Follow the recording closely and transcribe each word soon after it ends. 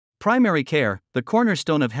Primary care, the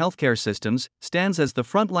cornerstone of healthcare systems, stands as the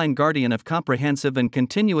frontline guardian of comprehensive and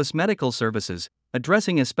continuous medical services,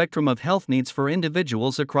 addressing a spectrum of health needs for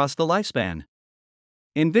individuals across the lifespan.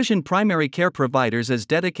 Envision primary care providers as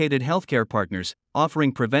dedicated healthcare partners,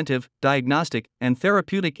 offering preventive, diagnostic, and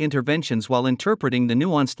therapeutic interventions while interpreting the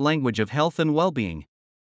nuanced language of health and well-being.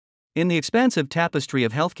 In the expansive tapestry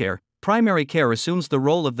of healthcare, primary care assumes the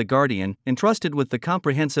role of the guardian, entrusted with the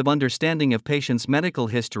comprehensive understanding of patients' medical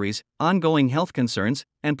histories, ongoing health concerns,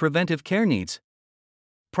 and preventive care needs.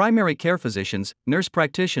 Primary care physicians, nurse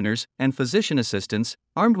practitioners, and physician assistants,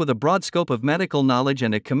 armed with a broad scope of medical knowledge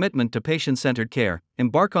and a commitment to patient-centered care,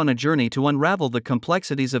 embark on a journey to unravel the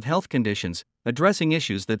complexities of health conditions, addressing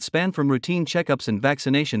issues that span from routine checkups and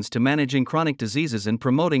vaccinations to managing chronic diseases and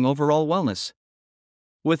promoting overall wellness.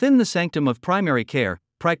 Within the sanctum of primary care,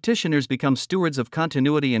 practitioners become stewards of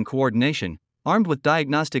continuity and coordination, armed with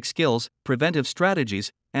diagnostic skills, preventive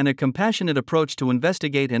strategies, and a compassionate approach to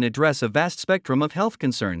investigate and address a vast spectrum of health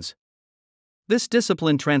concerns. This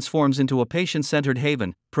discipline transforms into a patient-centered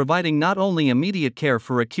haven, providing not only immediate care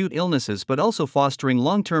for acute illnesses but also fostering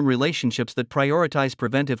long-term relationships that prioritize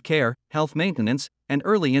preventive care, health maintenance, and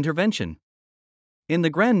early intervention. In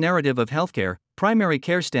the grand narrative of healthcare, primary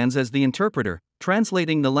care stands as the interpreter,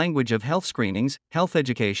 translating the language of health screenings, health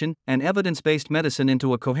education, and evidence-based medicine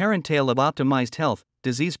into a coherent tale of optimized health,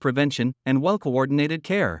 disease prevention, and well-coordinated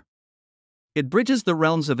care. It bridges the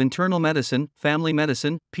realms of internal medicine, family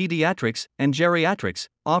medicine, pediatrics, and geriatrics,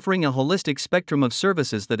 offering a holistic spectrum of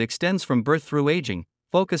services that extends from birth through aging,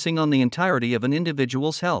 focusing on the entirety of an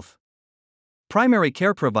individual's health. Primary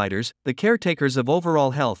care providers, the caretakers of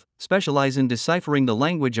overall health, specialize in deciphering the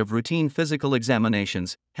language of routine physical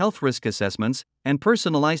examinations, health risk assessments, and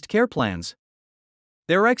personalized care plans.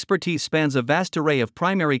 Their expertise spans a vast array of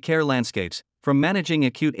primary care landscapes, from managing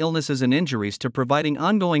acute illnesses and injuries to providing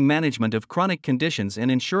ongoing management of chronic conditions and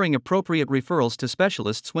ensuring appropriate referrals to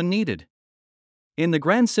specialists when needed. In the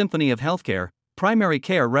grand symphony of healthcare, primary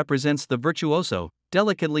care represents the virtuoso,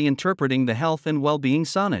 delicately interpreting the health and well-being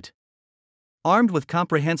sonnet. Armed with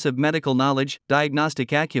comprehensive medical knowledge,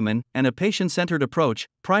 diagnostic acumen, and a patient-centered approach,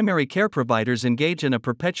 primary care providers engage in a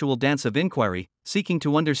perpetual dance of inquiry, seeking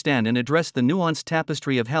to understand and address the nuanced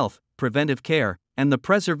tapestry of health, preventive care, and the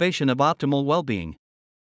preservation of optimal well-being.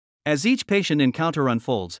 As each patient encounter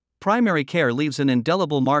unfolds, primary care leaves an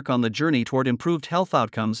indelible mark on the journey toward improved health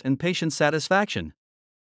outcomes and patient satisfaction.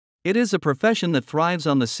 It is a profession that thrives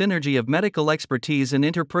on the synergy of medical expertise and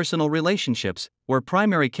interpersonal relationships, where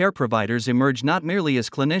primary care providers emerge not merely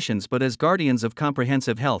as clinicians but as guardians of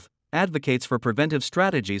comprehensive health, advocates for preventive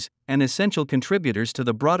strategies, and essential contributors to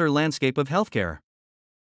the broader landscape of healthcare.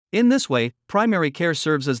 In this way, primary care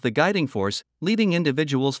serves as the guiding force, leading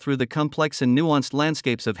individuals through the complex and nuanced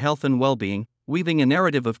landscapes of health and well-being, weaving a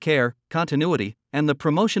narrative of care, continuity, and the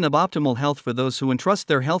promotion of optimal health for those who entrust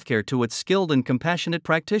their healthcare to its skilled and compassionate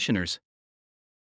practitioners.